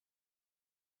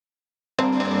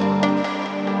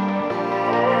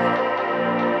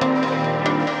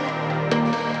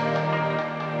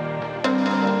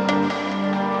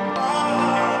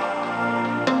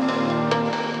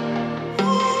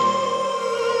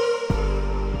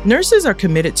Nurses are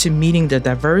committed to meeting the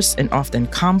diverse and often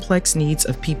complex needs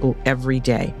of people every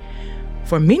day.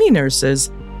 For many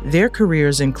nurses, their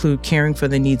careers include caring for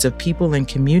the needs of people in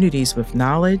communities with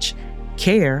knowledge,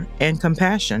 care, and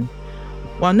compassion.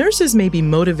 While nurses may be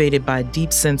motivated by a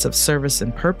deep sense of service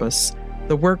and purpose,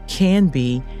 the work can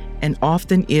be and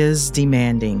often is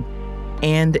demanding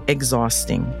and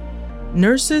exhausting.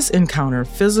 Nurses encounter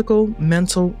physical,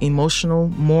 mental, emotional,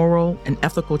 moral, and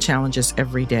ethical challenges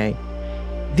every day.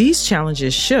 These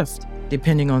challenges shift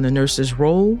depending on the nurse's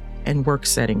role and work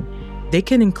setting. They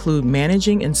can include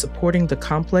managing and supporting the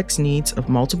complex needs of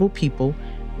multiple people,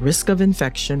 risk of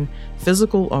infection,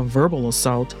 physical or verbal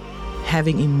assault,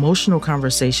 having emotional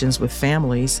conversations with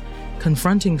families,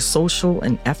 confronting social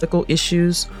and ethical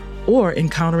issues, or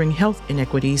encountering health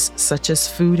inequities such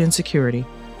as food insecurity.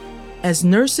 As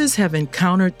nurses have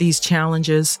encountered these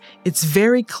challenges, it's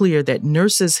very clear that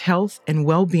nurses' health and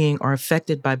well-being are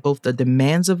affected by both the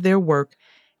demands of their work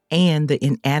and the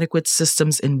inadequate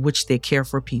systems in which they care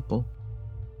for people.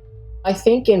 I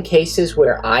think in cases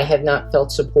where I have not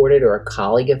felt supported or a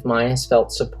colleague of mine has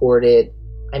felt supported,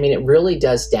 it really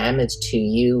does damage to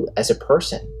you as a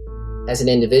person, as an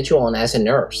individual, and as a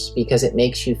nurse, because it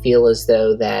makes you feel as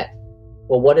though that,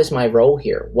 well, what is my role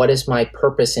here? What is my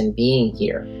purpose in being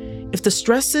here? If the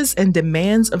stresses and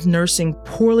demands of nursing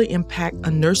poorly impact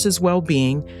a nurse's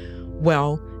well-being,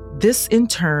 this in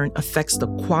turn affects the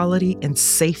quality and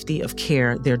safety of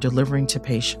care they're delivering to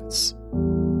patients.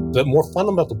 The more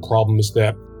fundamental problem is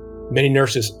that many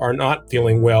nurses are not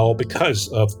feeling well because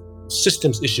of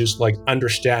systems issues like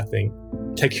understaffing,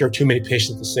 take care of too many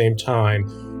patients at the same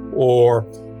time, or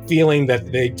feeling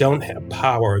that they don't have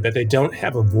power, that they don't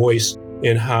have a voice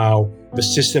in how the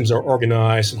systems are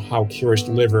organized and how care is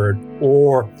delivered,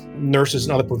 or nurses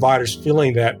and other providers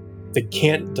feeling that they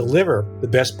can't deliver the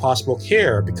best possible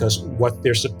care because what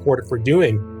they're supported for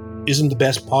doing isn't the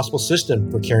best possible system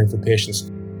for caring for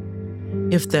patients.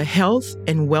 If the health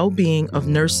and well-being of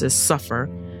nurses suffer,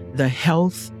 the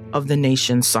health of the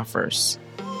nation suffers.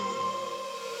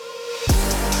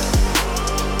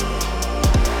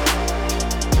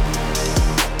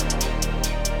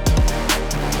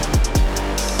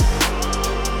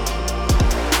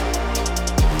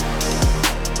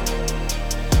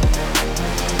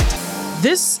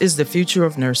 This is The Future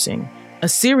of Nursing, a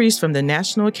series from the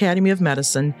National Academy of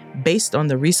Medicine based on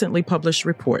the recently published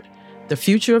report, The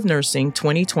Future of Nursing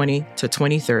 2020 to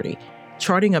 2030,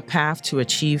 Charting a Path to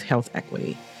Achieve Health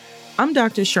Equity. I'm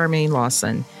Dr. Charmaine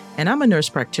Lawson, and I'm a nurse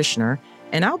practitioner,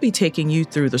 and I'll be taking you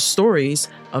through the stories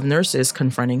of nurses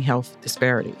confronting health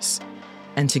disparities.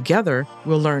 And together,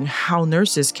 we'll learn how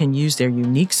nurses can use their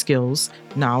unique skills,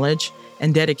 knowledge,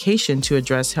 and dedication to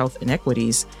address health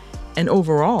inequities, and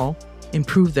overall,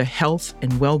 improve the health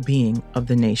and well-being of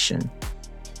the nation.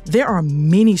 There are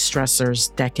many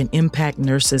stressors that can impact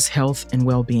nurses' health and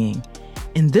well-being.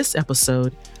 In this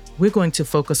episode, we're going to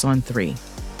focus on 3: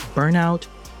 burnout,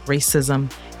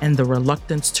 racism, and the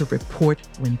reluctance to report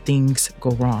when things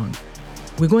go wrong.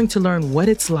 We're going to learn what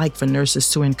it's like for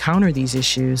nurses to encounter these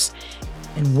issues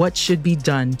and what should be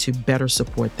done to better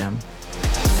support them.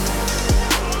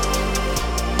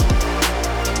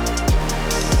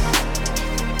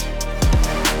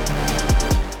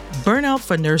 Burnout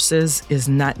for nurses is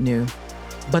not new,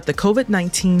 but the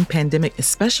COVID-19 pandemic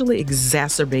especially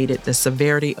exacerbated the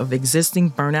severity of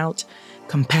existing burnout,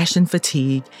 compassion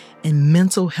fatigue, and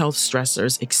mental health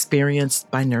stressors experienced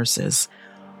by nurses.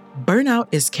 Burnout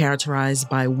is characterized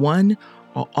by one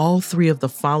or all 3 of the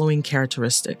following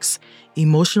characteristics: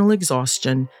 emotional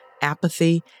exhaustion,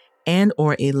 apathy,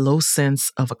 and/or a low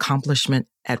sense of accomplishment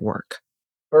at work.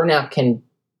 Burnout can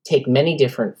take many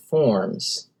different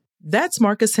forms. That's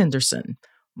Marcus Henderson.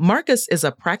 Marcus is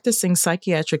a practicing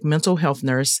psychiatric mental health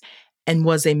nurse and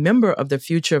was a member of the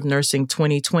Future of Nursing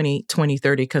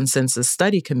 2020-2030 Consensus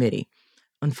Study Committee.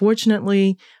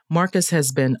 Unfortunately, Marcus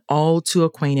has been all too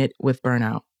acquainted with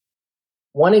burnout.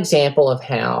 One example of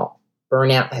how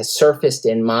burnout has surfaced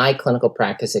in my clinical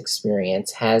practice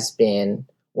experience has been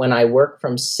when I work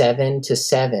from 7 to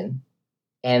 7,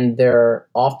 and there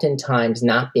oftentimes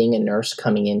not being a nurse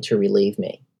coming in to relieve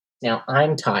me. Now,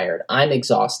 I'm tired, I'm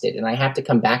exhausted, and I have to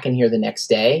come back in here the next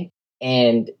day,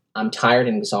 and I'm tired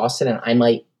and exhausted, and I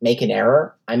might make an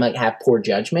error, I might have poor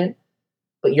judgment,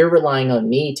 but you're relying on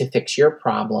me to fix your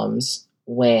problems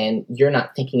when you're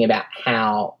not thinking about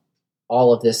how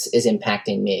all of this is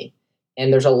impacting me.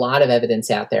 And there's a lot of evidence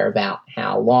out there about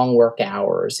how long work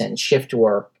hours and shift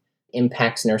work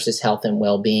impacts nurses' health and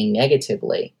well-being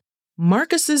negatively.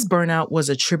 Marcus's burnout was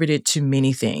attributed to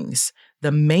many things,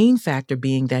 the main factor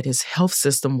being that his health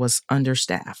system was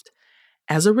understaffed.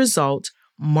 As a result,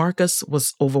 Marcus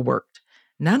was overworked.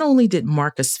 Not only did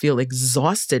Marcus feel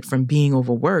exhausted from being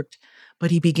overworked,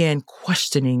 but he began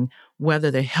questioning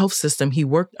whether the health system he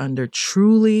worked under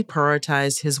truly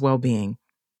prioritized his well-being.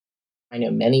 I know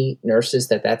many nurses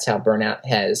that's how burnout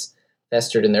has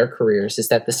festered in their careers, is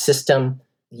that the system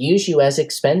views you as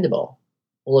expendable.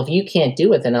 Well, if you can't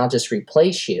do it, then I'll just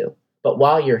replace you. But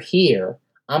while you're here,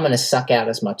 I'm going to suck out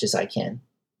as much as I can.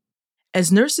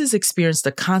 As nurses experience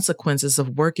the consequences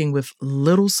of working with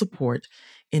little support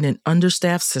in an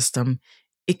understaffed system,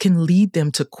 it can lead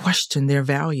them to question their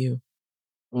value.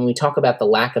 When we talk about the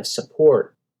lack of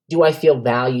support, do I feel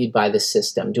valued by the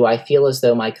system? Do I feel as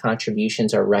though my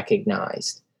contributions are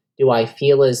recognized? Do I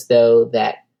feel as though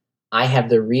that I have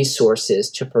the resources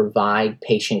to provide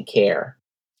patient care?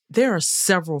 There are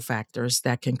several factors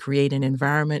that can create an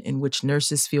environment in which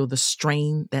nurses feel the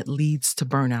strain that leads to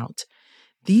burnout.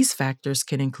 These factors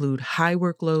can include high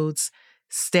workloads,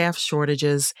 staff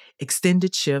shortages,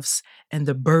 extended shifts, and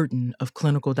the burden of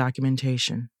clinical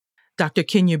documentation. Dr.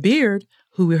 Kenya Beard,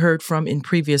 who we heard from in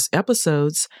previous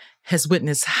episodes, has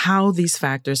witnessed how these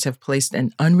factors have placed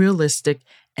an unrealistic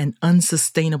and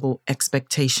unsustainable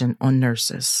expectation on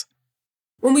nurses.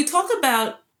 When we talk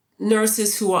about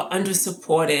nurses who are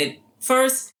undersupported,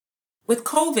 first, with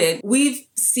COVID, we've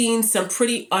seen some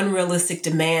pretty unrealistic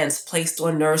demands placed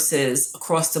on nurses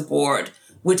across the board,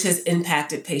 which has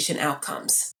impacted patient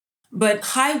outcomes. But the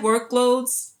high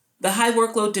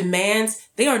workload demands,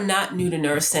 they are not new to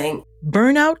nursing.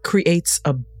 Burnout creates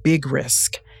a big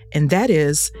risk, and that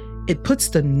is, it puts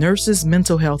the nurse's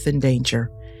mental health in danger.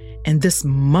 And this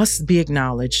must be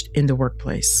acknowledged in the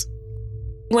workplace.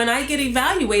 When I get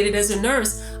evaluated as a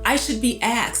nurse, I should be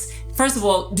asked, first of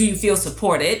all, do you feel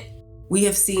supported? We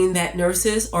have seen that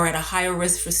nurses are at a higher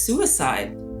risk for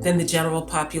suicide than the general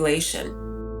population.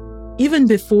 Even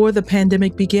before the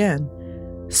pandemic began,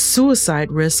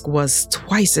 suicide risk was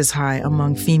twice as high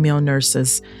among female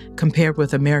nurses compared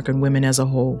with American women as a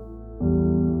whole.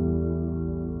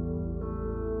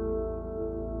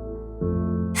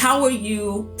 How are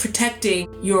you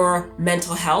protecting your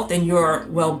mental health and your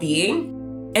well-being?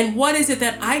 And what is it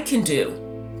that I can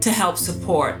do to help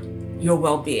support your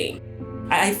well-being?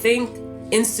 I think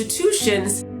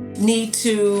institutions need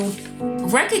to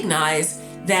recognize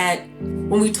that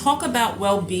when we talk about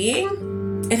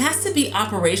well-being, it has to be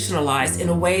operationalized in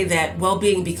a way that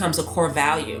well-being becomes a core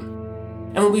value.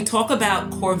 And when we talk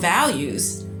about core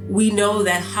values, we know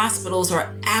that hospitals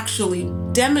are actually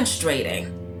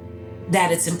demonstrating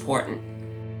that it's important.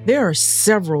 There are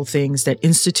several things that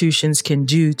institutions can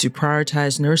do to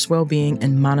prioritize nurse well-being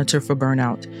and monitor for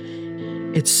burnout.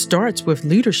 It starts with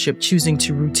leadership choosing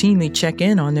to routinely check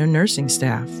in on their nursing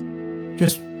staff.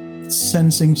 Just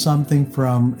sensing something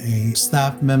from a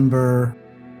staff member,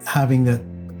 having that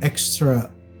extra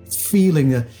feeling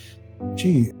that,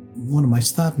 gee, one of my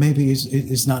staff maybe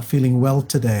is not feeling well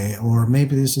today, or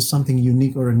maybe this is something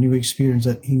unique or a new experience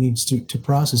that he needs to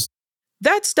process.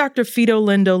 That's Dr. Fido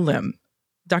Lindo Lim.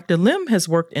 Dr. Lim has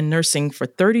worked in nursing for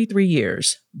 33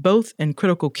 years, both in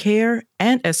critical care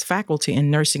and as faculty in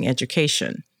nursing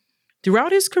education.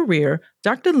 Throughout his career,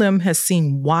 Dr. Lim has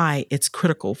seen why it's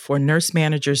critical for nurse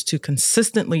managers to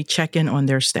consistently check in on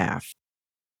their staff.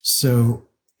 So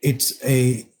it's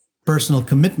a personal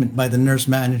commitment by the nurse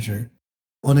manager.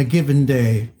 On a given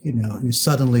day,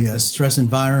 suddenly a stress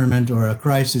environment or a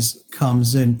crisis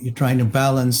comes in, you're trying to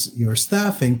balance your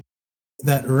staffing.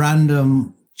 That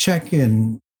random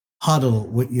check-in huddle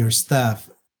with your staff,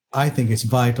 I think it's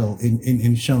vital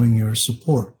in showing your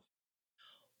support.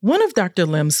 One of Dr.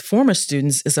 Lim's former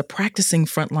students is a practicing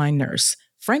frontline nurse.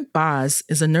 Frank Boz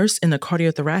is a nurse in the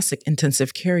cardiothoracic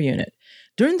intensive care unit.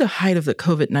 During the height of the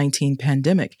COVID-19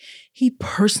 pandemic, he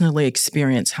personally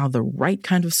experienced how the right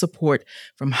kind of support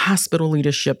from hospital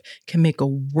leadership can make a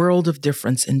world of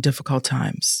difference in difficult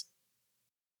times.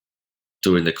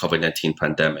 During the COVID-19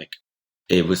 pandemic,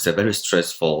 it was a very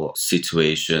stressful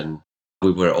situation.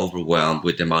 We were overwhelmed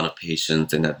with the amount of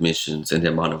patients and admissions and the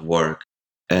amount of work.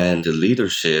 And the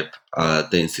leadership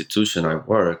at the institution I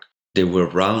work, they were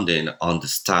rounding on the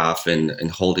staff and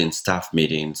holding staff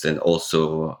meetings and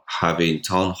also having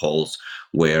town halls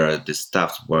where the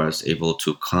staff was able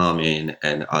to come in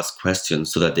and ask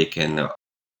questions so that they can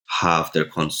have their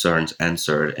concerns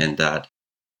answered and that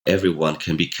everyone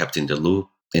can be kept in the loop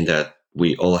and that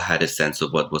we all had a sense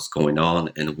of what was going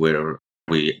on and where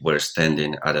we were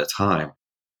standing at a time.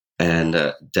 And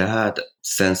that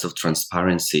sense of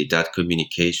transparency, that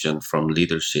communication from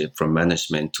leadership, from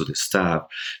management to the staff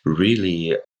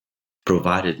really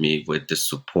provided me with the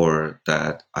support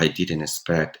that I didn't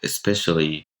expect,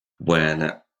 especially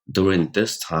when During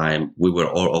this time, we were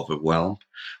all overwhelmed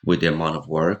with the amount of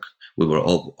work. We were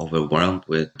all overwhelmed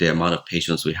with the amount of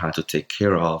patients we had to take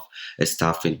care of.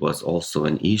 Staffing was also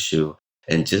an issue.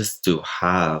 And just to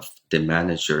have the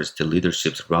managers, the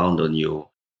leaderships around on you,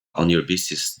 on your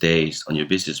busiest days, on your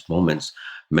busiest moments,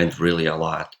 meant really a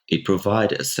lot. It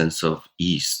provided a sense of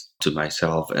ease to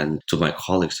myself and to my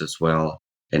colleagues as well.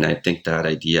 And I think that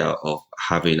idea of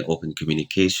having open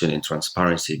communication and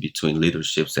transparency between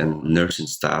leaderships and nursing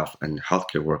staff and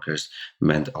healthcare workers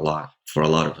meant a lot for a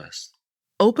lot of us.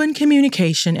 Open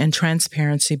communication and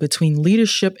transparency between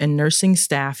leadership and nursing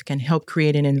staff can help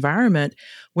create an environment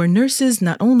where nurses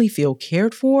not only feel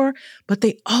cared for, but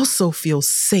they also feel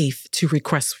safe to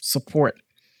request support.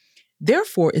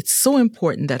 Therefore, it's so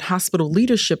important that hospital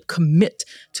leadership commit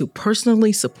to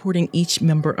personally supporting each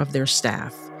member of their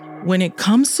staff. When it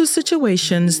comes to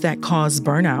situations that cause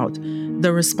burnout,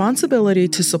 the responsibility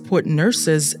to support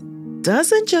nurses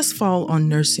doesn't just fall on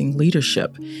nursing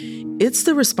leadership. It's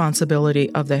the responsibility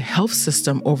of the health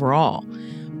system overall.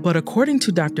 But according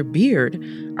to Dr. Beard,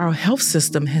 our health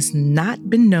system has not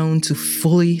been known to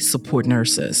fully support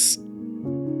nurses.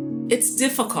 It's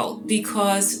difficult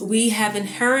because we have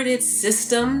inherited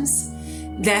systems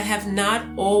that have not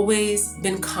always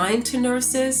been kind to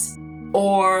nurses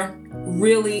or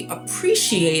really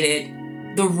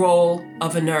appreciated the role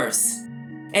of a nurse.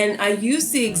 And I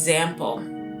use the example,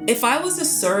 if I was a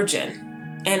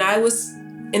surgeon and I was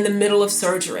in the middle of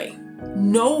surgery,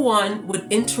 no one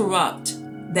would interrupt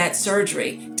that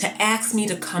surgery to ask me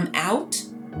to come out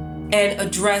and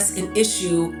address an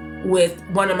issue with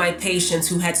one of my patients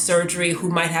who had surgery, who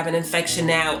might have an infection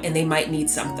now, and they might need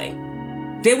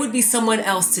something. There would be someone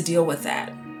else to deal with that.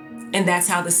 And that's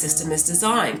how the system is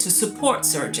designed, to support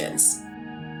surgeons.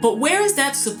 But where is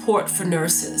that support for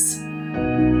nurses?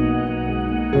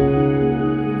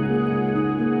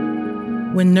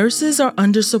 When nurses are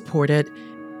undersupported,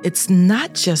 it's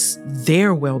not just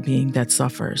their well-being that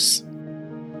suffers.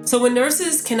 So when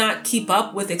nurses cannot keep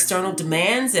up with external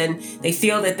demands and they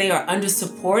feel that they are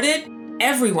undersupported,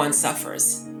 everyone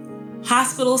suffers.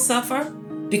 Hospitals suffer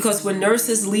because when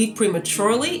nurses leave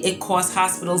prematurely, it costs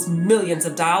hospitals millions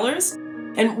of dollars.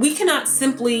 And we cannot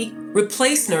simply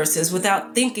replace nurses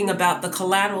without thinking about the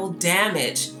collateral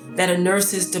damage that a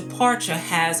nurse's departure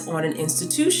has on an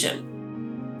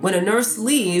institution. When a nurse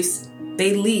leaves,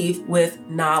 they leave with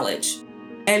knowledge.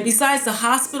 And besides the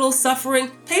hospital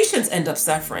suffering, patients end up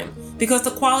suffering because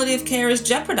the quality of care is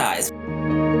jeopardized.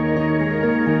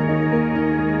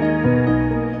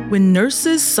 When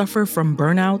nurses suffer from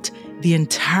burnout, the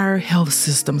entire health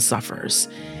system suffers.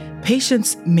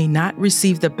 Patients may not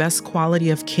receive the best quality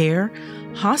of care,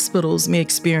 hospitals may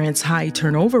experience high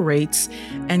turnover rates,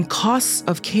 and costs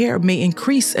of care may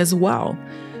increase as well.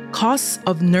 Costs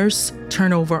of nurse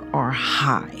turnover are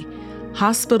high.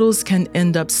 Hospitals can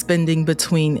end up spending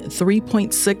between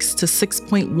 $3.6 to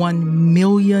 $6.1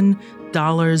 million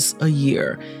a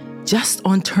year just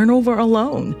on turnover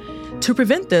alone. To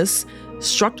prevent this,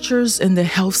 structures in the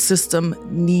health system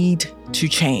need to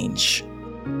change.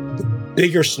 The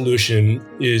bigger solution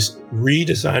is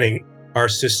redesigning our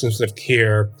systems of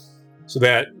care so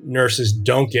that nurses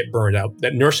don't get burned out,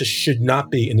 that nurses should not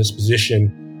be in this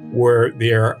position where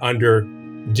they are under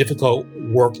difficult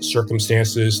work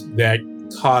circumstances that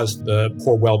cause the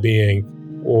poor well-being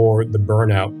or the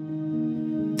burnout.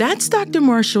 That's Dr.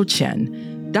 Marshall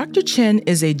Chen. Dr. Chen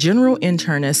is a general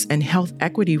internist and health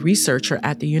equity researcher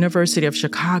at the University of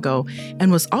Chicago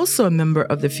and was also a member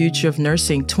of the Future of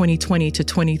Nursing 2020 to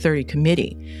 2030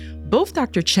 committee. Both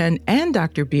Dr. Chen and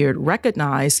Dr. Beard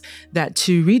recognize that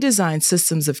to redesign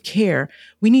systems of care,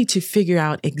 we need to figure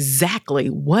out exactly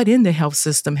what in the health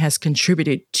system has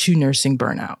contributed to nursing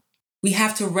burnout. We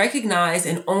have to recognize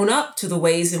and own up to the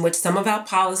ways in which some of our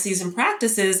policies and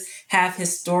practices have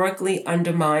historically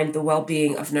undermined the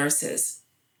well-being of nurses.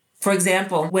 For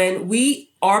example, when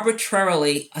we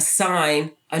arbitrarily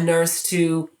assign a nurse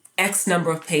to X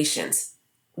number of patients,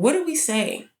 what are we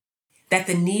saying? That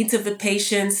the needs of the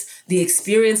patients, the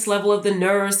experience level of the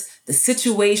nurse, the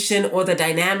situation or the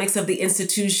dynamics of the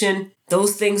institution,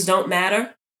 those things don't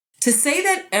matter? To say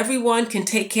that everyone can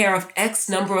take care of X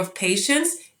number of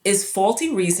patients is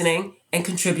faulty reasoning and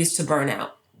contributes to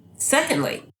burnout.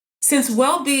 Secondly, since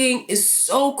well-being is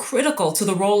so critical to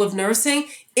the role of nursing,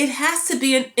 it has to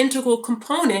be an integral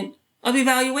component of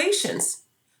evaluations.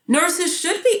 Nurses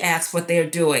should be asked what they're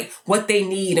doing, what they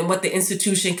need, and what the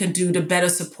institution can do to better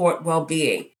support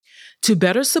well-being. To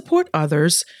better support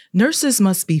others, nurses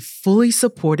must be fully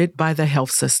supported by the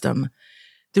health system.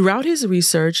 Throughout his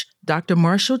research, Dr.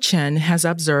 Marshall Chen has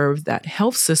observed that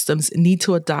health systems need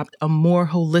to adopt a more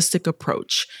holistic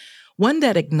approach. one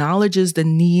that acknowledges the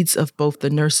needs of both the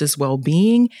nurses'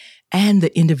 well-being and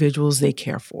the individuals they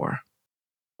care for.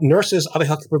 Nurses, other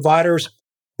healthcare providers,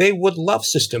 they would love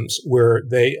systems where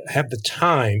they have the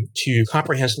time to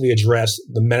comprehensively address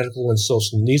the medical and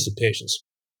social needs of patients.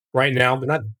 Right now, they're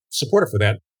not supportive for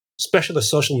that. Especially the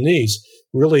social needs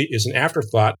really is an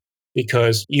afterthought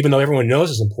because even though everyone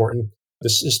knows it's important, the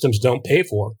systems don't pay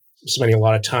for spending a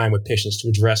lot of time with patients to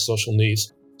address social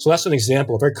needs. So that's an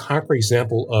example, a very concrete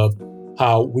example of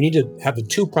how we need to have the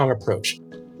two-pronged approach,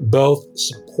 both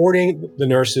supporting the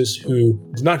nurses who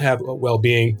do not have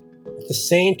well-being, at the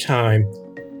same time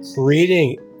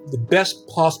creating the best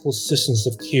possible systems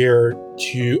of care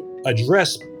to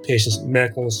address patients'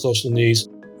 medical and social needs.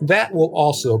 That will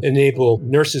also enable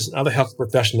nurses and other health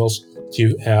professionals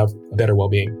to have a better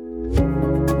well-being.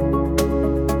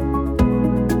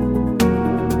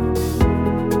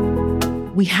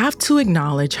 We have to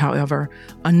acknowledge, however,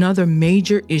 another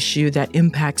major issue that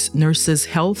impacts nurses'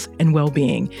 health and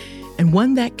well-being, and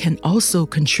one that can also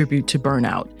contribute to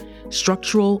burnout: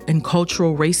 structural and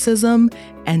cultural racism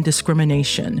and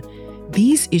discrimination.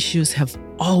 These issues have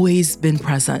always been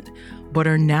present, but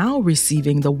are now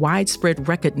receiving the widespread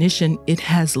recognition it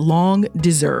has long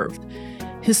deserved.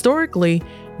 Historically,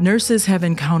 nurses have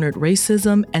encountered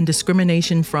racism and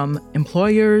discrimination from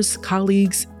employers,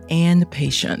 colleagues, and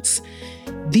patients.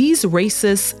 These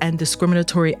racist and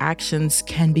discriminatory actions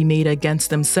can be made against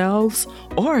themselves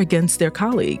or against their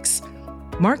colleagues.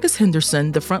 Marcus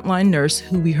Henderson, the frontline nurse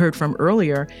who we heard from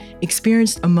earlier,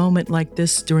 experienced a moment like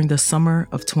this during the summer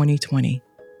of 2020.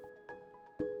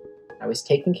 I was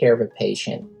taking care of a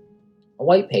patient, a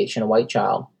white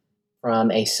child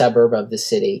from a suburb of the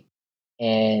city.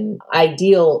 And I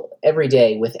deal every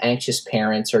day with anxious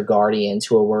parents or guardians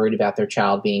who are worried about their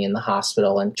child being in the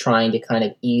hospital and trying to kind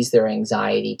of ease their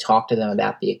anxiety, talk to them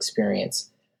about the experience.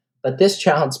 But this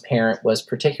child's parent was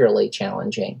particularly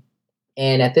challenging.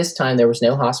 And at this time, there was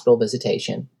no hospital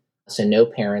visitation. So no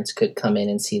parents could come in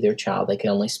and see their child. They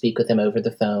could only speak with them over the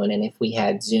phone. And if we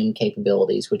had Zoom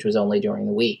capabilities, which was only during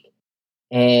the week.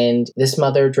 And this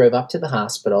mother drove up to the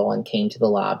hospital and came to the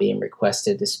lobby and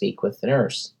requested to speak with the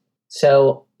nurse.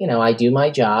 So, I do my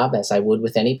job as I would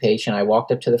with any patient. I walked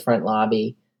up to the front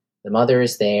lobby. The mother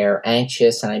is there,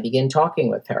 anxious, and I begin talking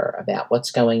with her about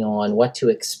what's going on, what to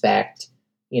expect.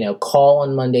 Call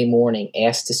on Monday morning,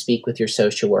 ask to speak with your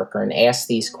social worker, and ask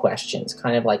these questions,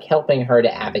 kind of like helping her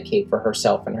to advocate for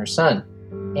herself and her son.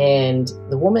 And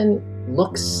the woman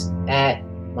looks at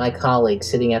my colleague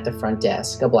sitting at the front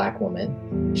desk, a Black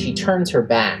woman. She turns her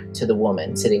back to the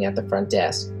woman sitting at the front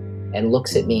desk and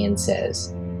looks at me and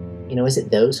says, is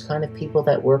it those kind of people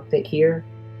that work here?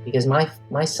 Because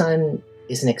my son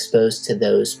isn't exposed to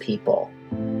those people.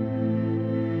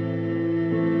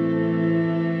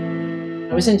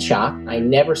 I was in shock. I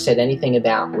never said anything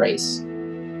about race.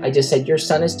 I just said, your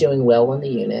son is doing well in the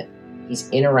unit. He's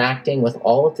interacting with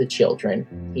all of the children.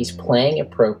 He's playing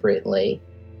appropriately.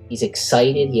 He's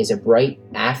excited. He has a bright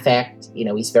affect.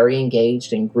 He's very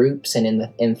engaged in groups and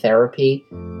in therapy.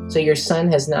 So your son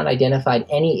has not identified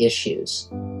any issues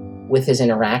with his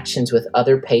interactions with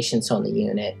other patients on the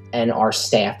unit and our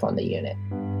staff on the unit.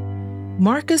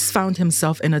 Marcus found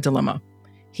himself in a dilemma.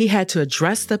 He had to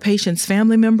address the patient's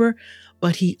family member,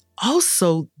 but he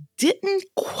also didn't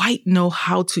quite know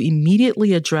how to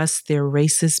immediately address their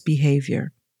racist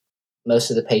behavior. Most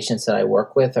of the patients that I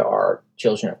work with are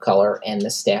children of color, and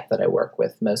the staff that I work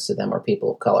with, most of them are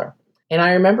people of color. And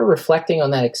I remember reflecting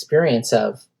on that experience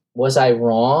of, was I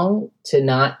wrong to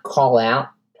not call out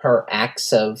her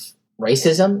acts of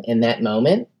racism in that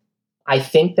moment? I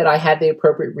think that I had the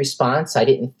appropriate response. I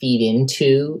didn't feed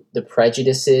into the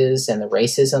prejudices and the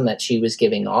racism that she was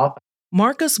giving off.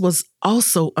 Marcus was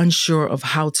also unsure of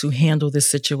how to handle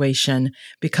this situation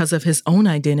because of his own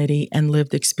identity and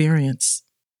lived experience.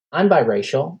 I'm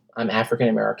biracial. I'm African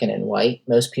American and white.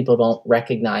 Most people don't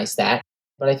recognize that.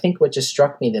 But I think what just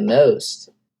struck me the most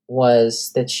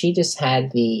was that she just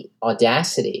had the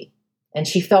audacity and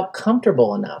she felt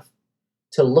comfortable enough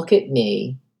to look at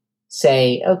me,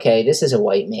 say, okay, this is a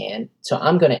white man, so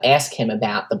I'm going to ask him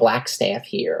about the Black staff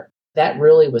here. That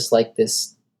really was like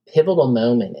this pivotal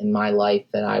moment in my life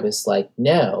that I was like,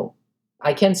 no,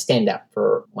 I can stand up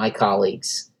for my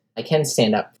colleagues. I can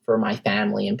stand up for my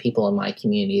family and people in my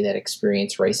community that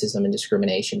experience racism and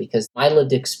discrimination because my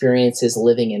lived experience is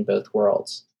living in both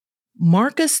worlds.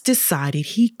 Marcus decided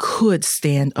he could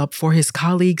stand up for his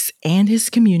colleagues and his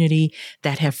community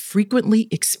that have frequently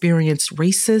experienced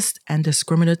racist and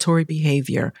discriminatory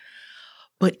behavior.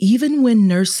 But even when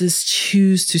nurses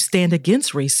choose to stand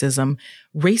against racism,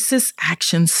 racist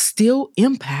actions still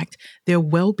impact their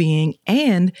well-being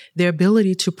and their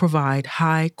ability to provide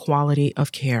high quality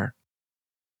of care.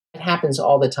 It happens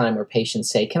all the time where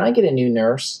patients say, "Can I get a new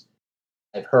nurse?"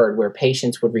 I've heard where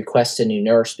patients would request a new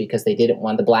nurse because they didn't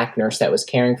want the Black nurse that was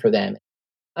caring for them.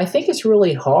 I think it's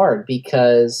really hard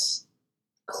because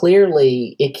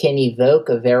clearly it can evoke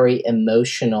a very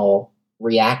emotional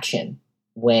reaction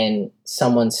when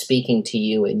someone's speaking to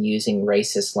you and using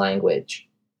racist language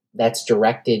that's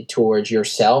directed towards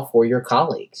yourself or your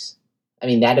colleagues. I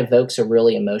mean, that evokes a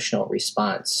really emotional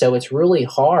response. So it's really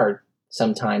hard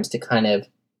sometimes to kind of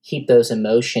keep those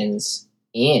emotions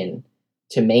in,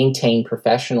 to maintain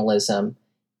professionalism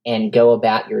and go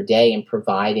about your day in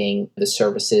providing the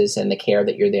services and the care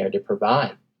that you're there to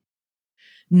provide.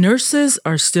 Nurses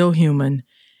are still human.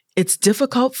 It's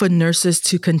difficult for nurses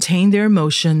to contain their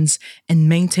emotions and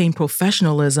maintain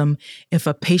professionalism if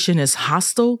a patient is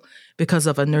hostile because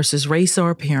of a nurse's race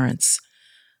or appearance.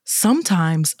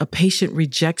 Sometimes a patient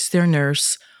rejects their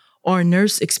nurse, or a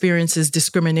nurse experiences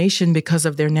discrimination because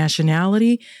of their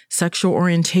nationality, sexual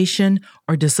orientation,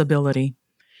 or disability.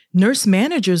 Nurse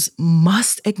managers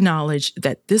must acknowledge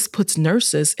that this puts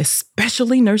nurses,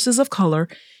 especially nurses of color,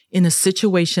 in a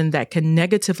situation that can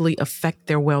negatively affect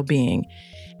their well-being.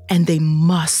 And they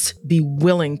must be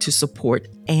willing to support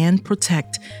and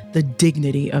protect the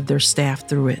dignity of their staff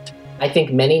through it. I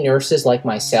think many nurses like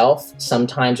myself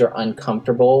sometimes are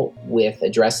uncomfortable with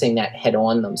addressing that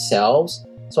head-on themselves.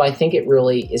 So I think it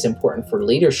really is important for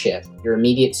leadership, your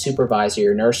immediate supervisor,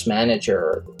 your nurse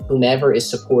manager, whomever is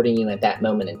supporting you at that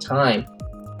moment in time,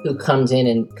 who comes in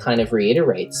and kind of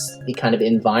reiterates the kind of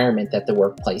environment that the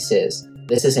workplace is.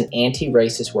 This is an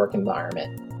anti-racist work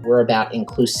environment. We're about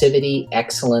inclusivity,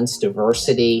 excellence,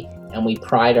 diversity, and we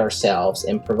pride ourselves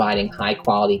in providing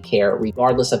high-quality care,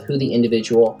 regardless of who the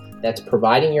individual that's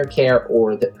providing your care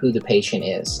or who the patient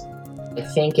is. I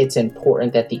think it's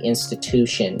important that the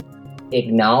institution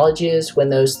acknowledges when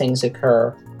those things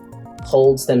occur,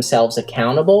 holds themselves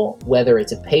accountable, whether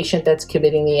it's a patient that's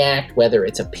committing the act, whether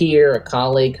it's a peer, a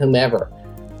colleague, whomever,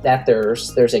 that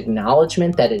there's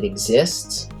acknowledgement that it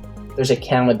exists. There's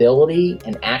accountability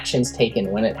and actions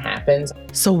taken when it happens.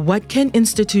 So what can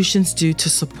institutions do to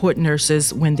support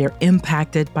nurses when they're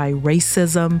impacted by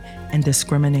racism and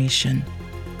discrimination?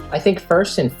 I think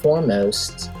first and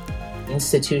foremost,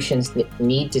 institutions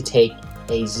need to take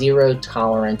a zero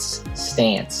tolerance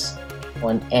stance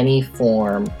on any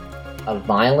form of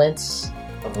violence,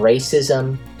 of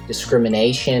racism,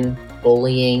 discrimination,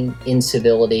 bullying,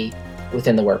 incivility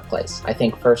within the workplace. I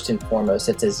think first and foremost,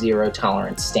 it's a zero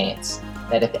tolerance stance.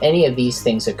 That if any of these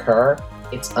things occur,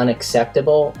 it's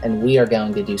unacceptable and we are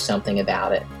going to do something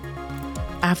about it.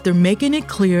 After making it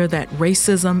clear that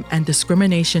racism and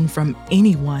discrimination from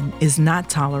anyone is not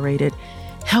tolerated,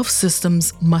 health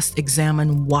systems must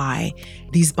examine why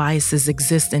these biases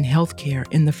exist in healthcare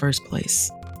in the first place.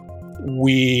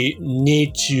 We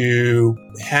need to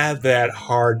have that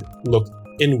hard look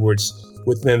inwards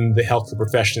within the healthcare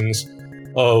professions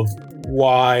of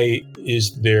why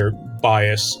is there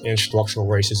bias and structural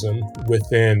racism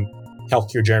within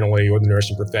healthcare generally or the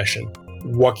nursing profession.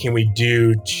 What can we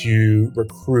do to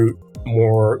recruit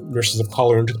more nurses of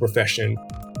color into the profession?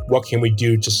 What can we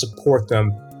do to support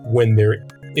them when they're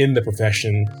in the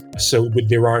profession so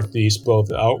there aren't these both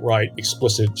outright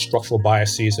explicit structural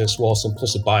biases as well as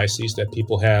implicit biases that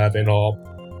people have and all?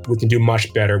 We can do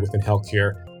much better within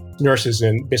healthcare. Nurses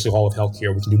and basically all of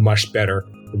healthcare, we can do much better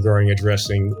regarding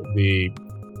addressing the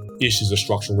issues of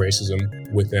structural racism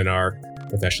within our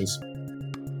professions.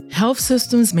 Health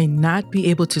systems may not be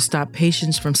able to stop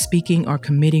patients from speaking or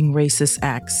committing racist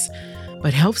acts,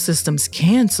 but health systems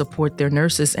can support their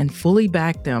nurses and fully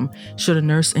back them should a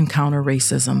nurse encounter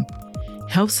racism.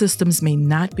 Health systems may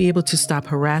not be able to stop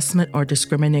harassment or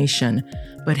discrimination,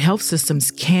 but health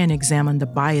systems can examine the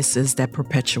biases that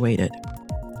perpetuate it.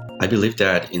 I believe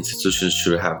that institutions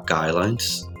should have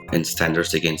guidelines and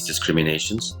standards against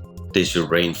discriminations. They should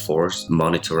reinforce,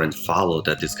 monitor, and follow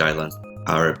that these guidelines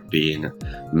are being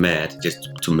met just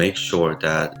to make sure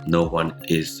that no one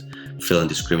is feeling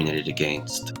discriminated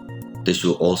against. They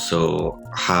should also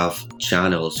have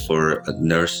channels for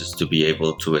nurses to be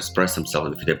able to express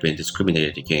themselves if they're being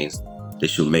discriminated against. They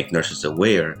should make nurses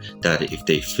aware that if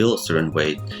they feel a certain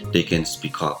way, they can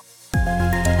speak up.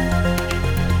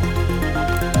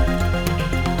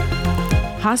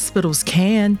 Hospitals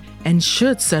can and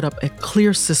should set up a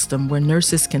clear system where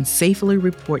nurses can safely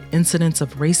report incidents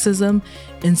of racism,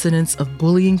 incidents of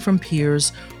bullying from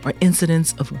peers, or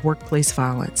incidents of workplace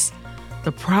violence.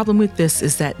 The problem with this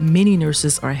is that many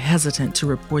nurses are hesitant to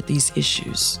report these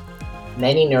issues.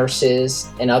 Many nurses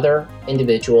and other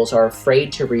individuals are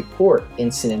afraid to report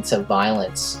incidents of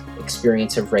violence,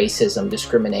 experience of racism,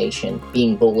 discrimination,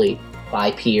 being bullied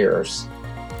by peers,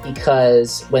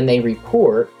 because when they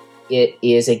report, it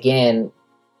is, again,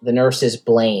 the nurse is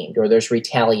blamed or there's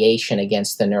retaliation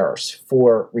against the nurse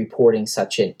for reporting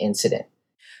such an incident.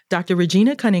 Dr.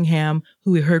 Regina Cunningham,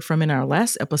 who we heard from in our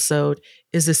last episode,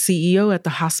 is the CEO at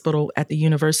the hospital at the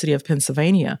University of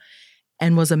Pennsylvania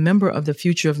and was a member of the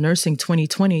Future of Nursing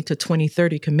 2020 to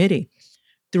 2030 committee.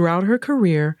 Throughout her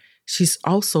career, she's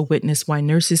also witnessed why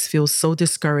nurses feel so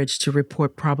discouraged to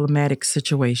report problematic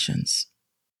situations.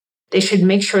 They should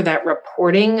make sure that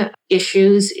reporting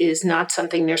issues is not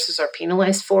something nurses are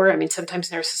penalized for. I mean,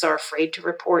 sometimes nurses are afraid to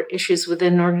report issues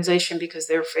within an organization because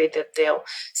they're afraid that they'll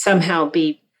somehow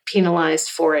be penalized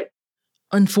for it.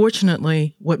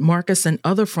 Unfortunately, what Marcus and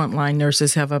other frontline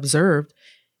nurses have observed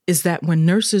is that when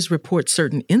nurses report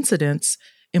certain incidents,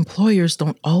 employers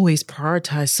don't always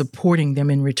prioritize supporting them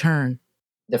in return.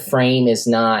 The frame is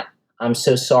not, I'm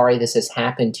so sorry this has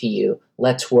happened to you.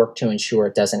 Let's work to ensure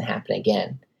it doesn't happen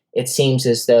again. It seems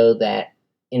as though that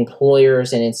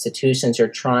employers and institutions are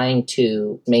trying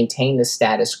to maintain the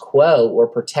status quo or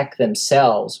protect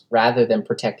themselves rather than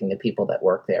protecting the people that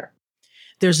work there.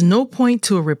 There's no point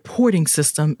to a reporting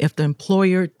system if the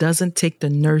employer doesn't take the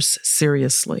nurse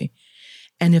seriously.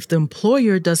 And if the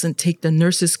employer doesn't take the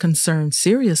nurse's concern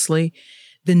seriously,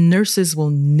 then nurses will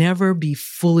never be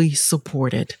fully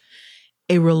supported.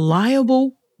 A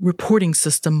reliable reporting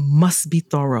system must be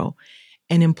thorough,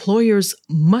 and employers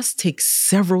must take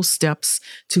several steps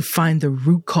to find the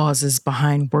root causes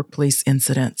behind workplace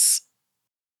incidents.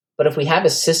 But if we have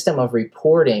a system of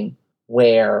reporting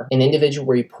where an individual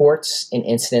reports an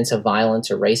incidence of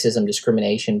violence or racism,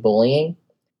 discrimination, bullying,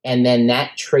 and then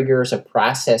that triggers a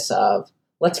process of,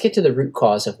 let's get to the root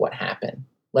cause of what happened.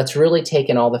 Let's really take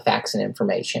in all the facts and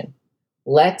information.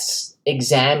 Let's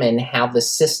examine how the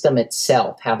system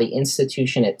itself, how the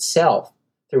institution itself,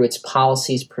 through its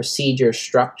policies, procedures,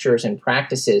 structures, and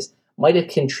practices, might have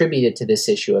contributed to this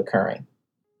issue occurring.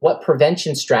 What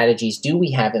prevention strategies do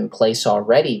we have in place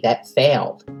already that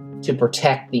failed to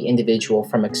protect the individual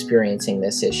from experiencing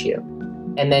this issue?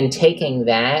 And then taking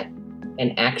that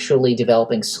and actually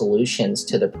developing solutions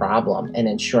to the problem and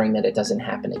ensuring that it doesn't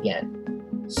happen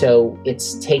again. So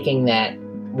it's taking that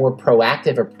more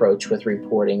proactive approach with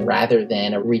reporting rather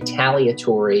than a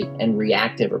retaliatory and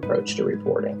reactive approach to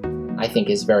reporting, I think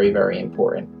is very, very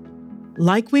important.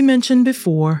 Like we mentioned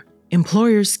before,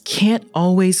 employers can't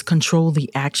always control the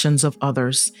actions of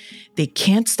others. They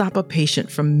can't stop a patient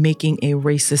from making a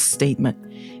racist statement.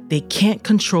 They can't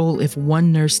control if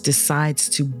one nurse decides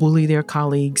to bully their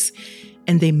colleagues,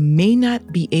 and they may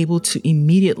not be able to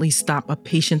immediately stop a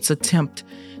patient's attempt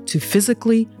to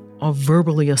physically or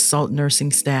verbally assault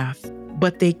nursing staff.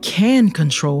 But they can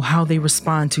control how they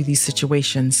respond to these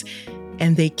situations,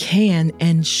 and they can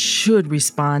and should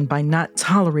respond by not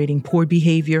tolerating poor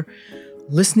behavior,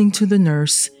 listening to the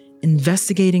nurse,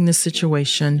 investigating the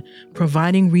situation,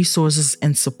 providing resources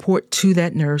and support to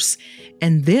that nurse,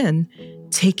 and then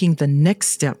taking the next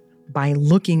step by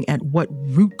looking at what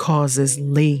root causes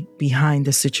lay behind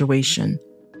the situation.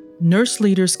 Nurse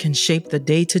leaders can shape the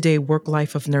day-to-day work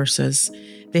life of nurses.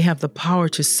 They have the power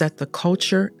to set the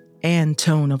culture and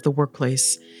tone of the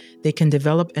workplace. They can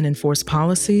develop and enforce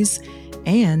policies,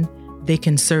 and they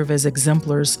can serve as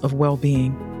exemplars of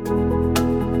well-being.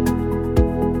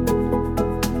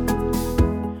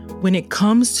 When it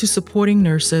comes to supporting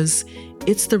nurses,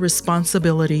 it's the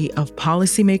responsibility of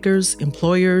policymakers,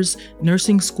 employers,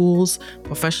 nursing schools,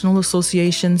 professional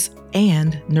associations,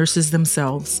 and nurses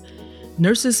themselves.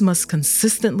 Nurses must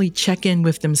consistently check in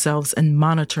with themselves and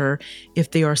monitor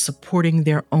if they are supporting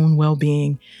their own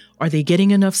well-being. Are they getting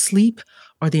enough sleep?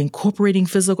 Are they incorporating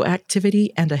physical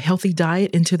activity and a healthy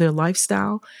diet into their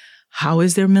lifestyle? How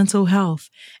is their mental health?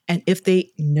 And if they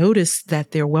notice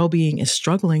that their well-being is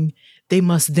struggling, they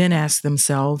must then ask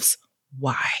themselves,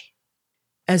 why?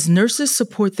 As nurses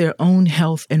support their own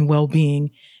health and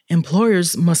well-being,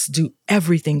 employers must do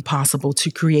everything possible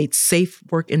to create safe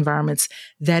work environments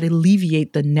that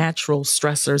alleviate the natural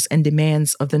stressors and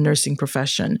demands of the nursing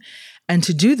profession. And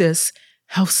to do this,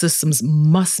 health systems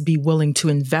must be willing to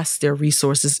invest their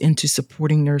resources into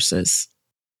supporting nurses.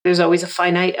 There's always a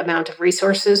finite amount of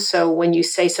resources. So when you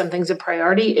say something's a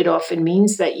priority, it often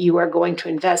means that you are going to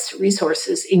invest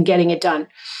resources in getting it done.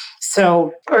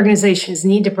 So organizations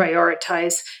need to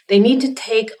prioritize. They need to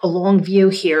take a long view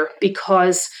here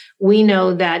because we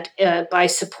know that by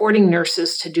supporting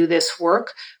nurses to do this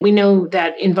work, we know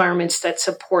that environments that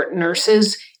support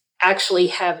nurses actually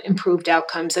have improved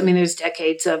outcomes. I mean, there's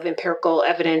decades of empirical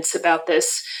evidence about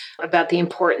this, about the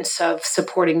importance of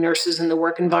supporting nurses in the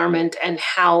work environment and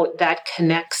how that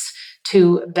connects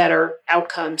to better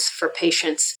outcomes for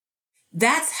patients.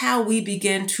 That's how we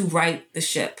begin to right the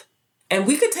ship. And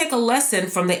we could take a lesson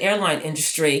from the airline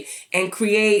industry and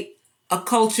create a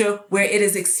culture where it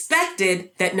is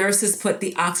expected that nurses put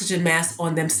the oxygen mask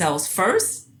on themselves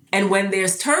first. And when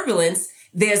there's turbulence,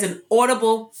 there's an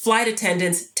audible flight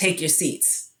attendants, take your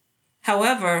seats.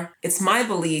 However, it's my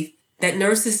belief that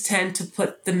nurses tend to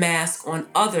put the mask on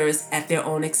others at their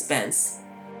own expense.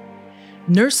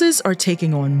 Nurses are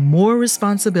taking on more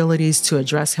responsibilities to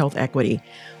address health equity,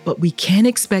 but we can't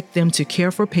expect them to care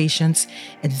for patients,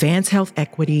 advance health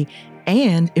equity,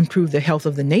 and improve the health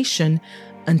of the nation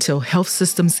until health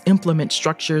systems implement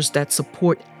structures that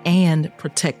support and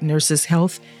protect nurses'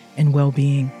 health and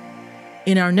well-being.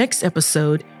 In our next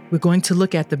episode, we're going to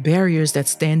look at the barriers that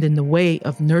stand in the way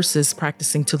of nurses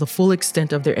practicing to the full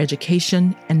extent of their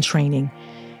education and training.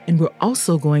 And we're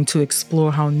also going to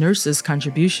explore how nurses'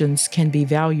 contributions can be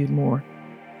valued more.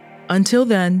 Until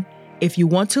then, if you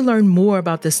want to learn more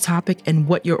about this topic and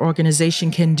what your organization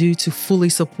can do to fully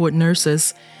support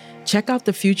nurses, check out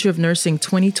the Future of Nursing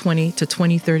 2020 to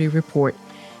 2030 report.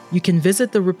 You can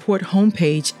visit the report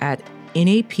homepage at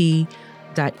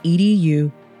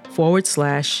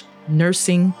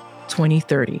nap.edu/nursing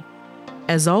 2030.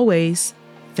 As always,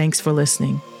 thanks for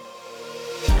listening.